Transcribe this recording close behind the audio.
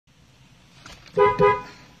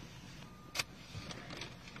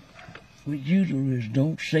What you do is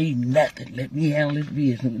don't say nothing. Let me handle this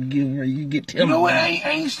business. Give her, you get tell. You know what? I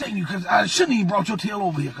ain't saying you because I shouldn't even brought your tail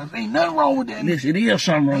over here because ain't nothing wrong with that. Listen, it is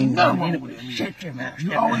something wrong. Ain't nothing wrong with that. Shut your mouth.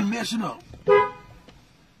 You always messing up.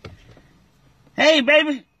 Hey,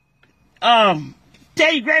 baby. Tell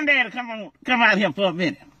your granddad to come out here for a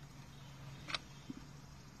minute.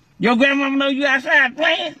 Your grandmama know you outside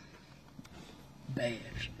playing? Bad.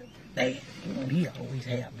 Bad. He always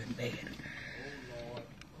have been bad.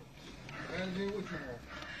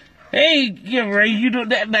 Hey, Gilray, you know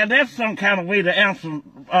that now that's some kind of way to answer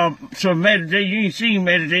some meditate. You ain't seen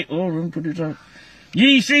meditate. Oh, let me put this up.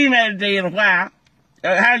 You ain't seen meditate in a while.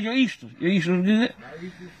 How's your Easter? Your Easter was good?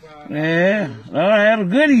 Yeah. Oh, I had a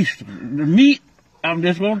good Easter. The meat, I'm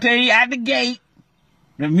just gonna tell you out the gate,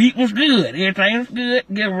 the meat was good. Everything was good.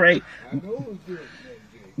 Gilray. I know it was good.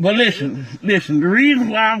 But listen. The reason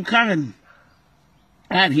why I'm coming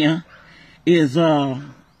out here is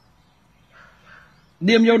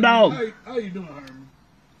them your dog. How you doing, Herman?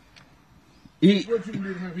 He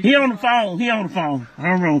on the phone.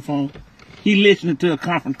 I'm on the phone. He listening to a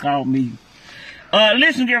conference call meeting.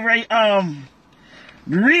 Listen, Gilray,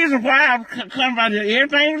 the reason why I come out here,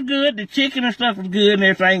 everything was good, the chicken and stuff was good and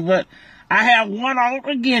everything, but I have one out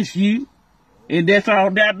against you, and that's all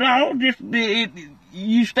that. No,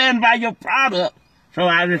 you stand by your product, so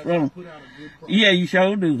I just want to. Yeah, you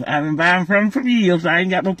sure do. I've been buying from him for years, so I ain't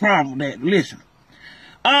got no problem with that. Listen.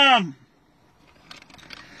 I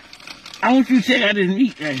want you to check out this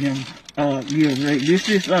meat right here. Gilray. This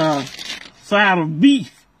is side of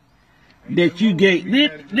beef that you gave.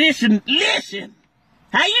 Listen.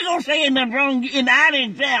 How you gonna say ain't nothing wrong in the eye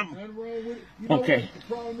exam? Nothing wrong with it. You know okay. What the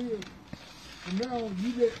problem is? From now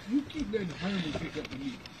you keep letting Herman pick up the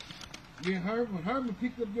meat. When Herman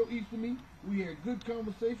picked up your Easter meat, we had good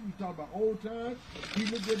conversation. We talked about old times. He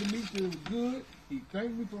looked at the meat, said it was good. He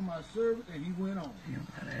thanked me for my service, and he went on.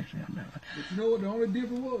 But you know what? The only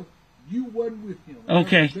difference was you wasn't with him.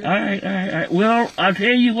 Okay. All right. Well, I'll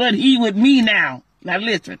tell you what. He with me now. Now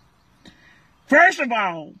listen. First of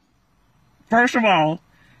all,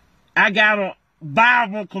 I got a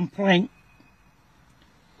Bible complaint.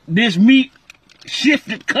 This meat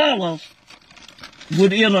shifted colors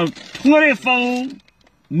within a 24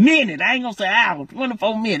 minutes. I ain't gonna say hours.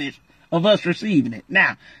 24 minutes of us receiving it.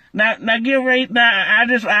 Now, Gilray.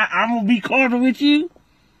 Now, I'm gonna be cordial with you.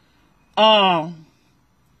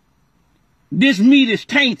 This meat is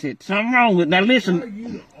tainted. Something wrong with it. Now, listen. Why are you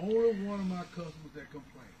the only one of my customers that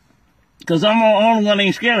complain? Because I'm the only one that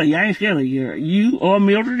ain't scared of you. I ain't scared of you. You or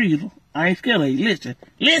Mildred Diesel. I ain't scared of you.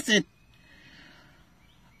 Listen.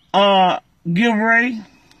 Gilray,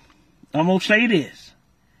 I'm going to say this.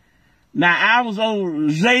 Now, I was over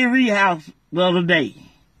Zayree house the other day.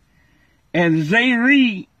 And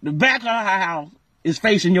Zayree, the back of her house, is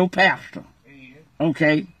facing your pastor.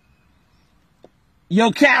 Okay?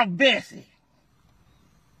 Your cow, Bessie.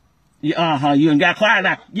 You done got quiet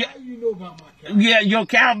now. How you know about my cow? Yeah, your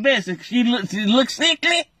cow, Bessie. She looks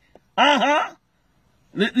sickly.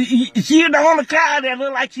 She the only cow that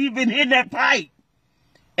look like she been hitting that pipe.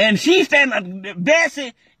 And she standing,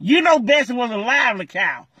 Bessie, you know Bessie was a lively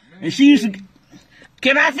cow. Man, and she used to,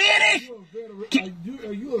 can I finish?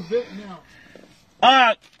 Are you a vet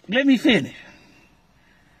now? Let me finish.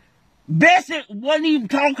 Bessie wasn't even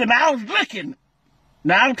talking, I was looking.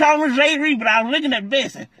 Now, I was talking to Zayree, but I was looking at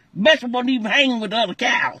Bessie. Bessie wasn't even hanging with the other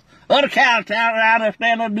cows. Other cows out there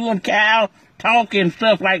standing up doing cow talk and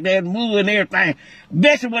stuff like that, moving and everything.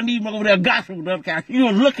 Bessie wasn't even over there gossiping with the other cows. She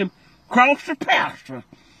was looking across the pasture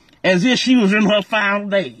as if she was in her final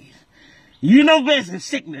days. You know Bessie,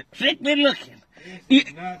 sickly looking.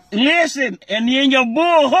 Listen, and then your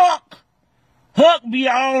bull Huck be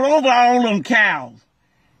all over all them cows.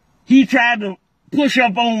 He tried to push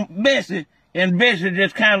up on Bessie, and Bessie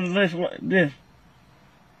just kind of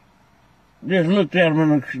just looked at him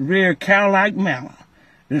in a very cow-like manner.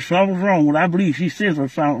 There's something wrong with her. I believe she says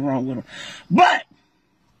there's something wrong with her. But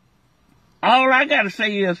all I got to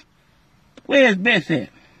say is, where's Bessie at?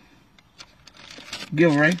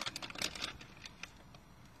 Gilray.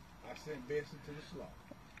 I sent Bessie to the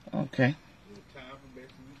slaughter. Okay. It was time for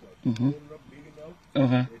Bessie to go. She up big enough.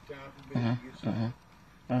 It's time for Bessie to get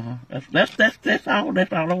slaughtered.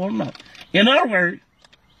 That's all I want to know. In other words,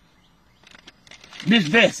 this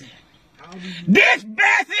Bessie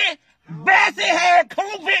had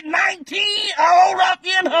COVID-19 all up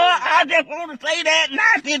in her. I just want to say that,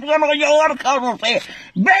 not this one on your other customers said.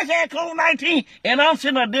 Bessie had COVID-19, and I'm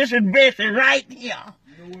sitting there, this is Bessie right here.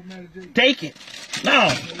 You know what, Matter J? Take it. No.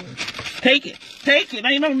 Take it.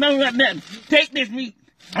 Ain't no nothing. Take this meat.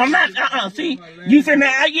 I'm not, see, you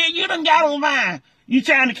finna, you done got on mine. You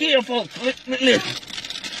trying to kill folks. Listen.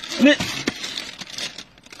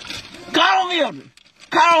 Call Mildred.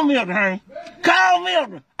 Call Mildred, honey. Call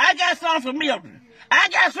Mildred. I got something for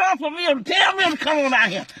Mildred. Tell Mildred to come on out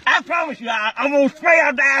here. I promise you, I'm going to spray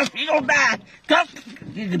her down. She going to die. Come.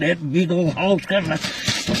 Look at that big old horse coming.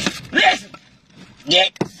 Listen.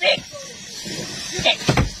 Get sick.